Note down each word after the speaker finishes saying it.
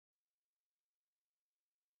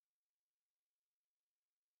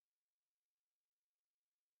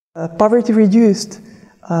Poverty reduced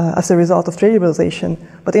as a result of trade liberalization,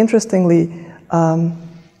 but interestingly,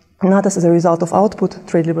 not as a result of output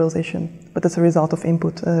trade liberalization, but as a result of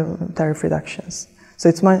input tariff reductions.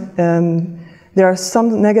 So there are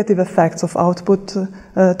some negative effects of output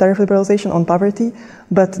tariff liberalization on poverty,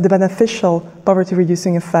 but the beneficial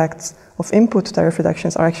poverty-reducing effects of input tariff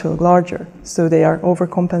reductions are actually larger, so they are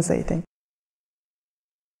overcompensating.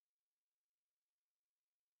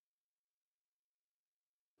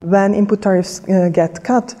 When input tariffs get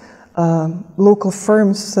cut, local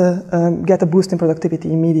firms get a boost in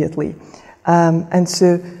productivity immediately. And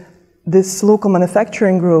so this local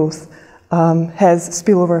manufacturing growth has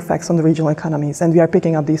spillover effects on the regional economies, and we are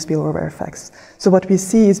picking up these spillover effects. So what we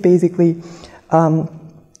see is basically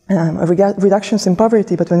reductions in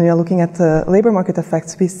poverty, but when we are looking at the labor market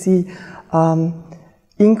effects, we see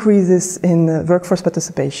increases in workforce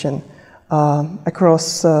participation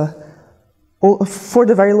across for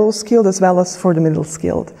the very low skilled as well as for the middle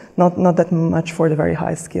skilled, not that much for the very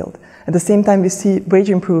high skilled. At the same time, we see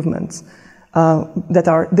wage improvements that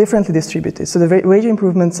are differently distributed. So the wage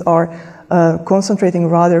improvements are concentrating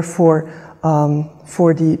rather for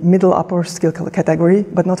the middle upper skill category,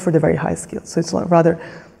 but not for the very high skilled. So it's rather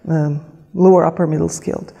lower upper middle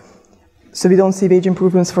skilled. So we don't see wage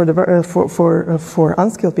improvements for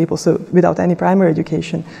unskilled people, so without any primary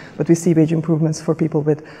education, but we see wage improvements for people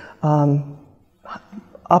with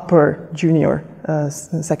upper junior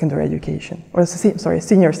secondary education, or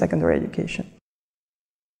senior secondary education.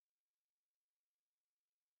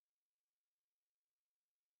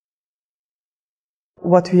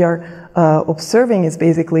 What we are observing is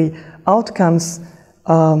basically outcomes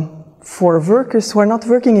for workers who are not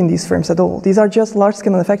working in these firms at all. These are just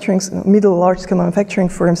large-scale manufacturing, middle large-scale manufacturing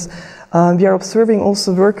firms. We are observing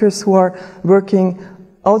also workers who are working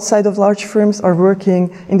outside of large firms, are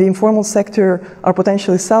working in the informal sector, are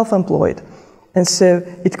potentially self-employed. And so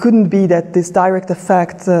it couldn't be that this direct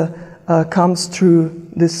effect comes through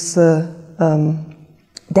this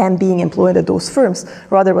them being employed at those firms.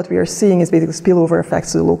 Rather, what we are seeing is basically spillover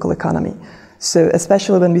effects to the local economy. So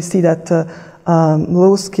especially when we see that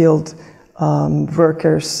low-skilled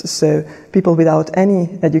workers, so people without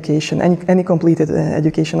any education, any completed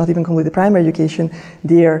education, not even completed primary education,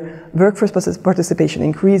 their workforce participation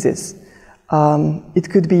increases. It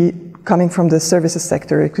could be coming from the services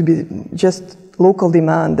sector, it could be just local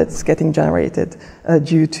demand that's getting generated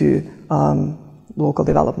due to local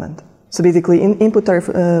development. So basically, input tariff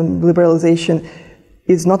liberalization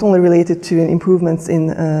is not only related to improvements in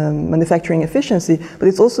manufacturing efficiency, but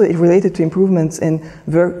it's also related to improvements in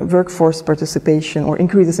workforce participation or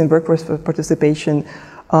increases in workforce participation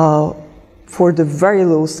for the very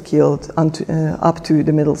low skilled up to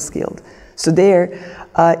the middle skilled. So there,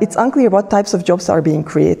 it's unclear what types of jobs are being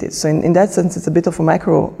created. So in that sense, it's a bit of a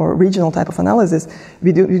macro or regional type of analysis.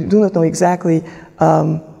 We do not know exactly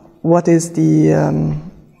what is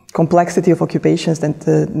the complexity of occupations that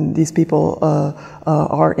these people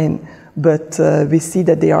are in, but we see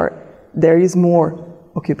that there is more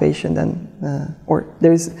occupation than, or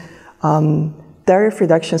there is tariff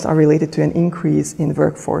reductions are related to an increase in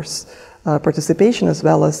workforce participation as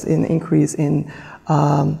well as an increase in,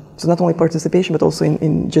 so not only participation but also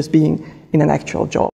in just being in an actual job.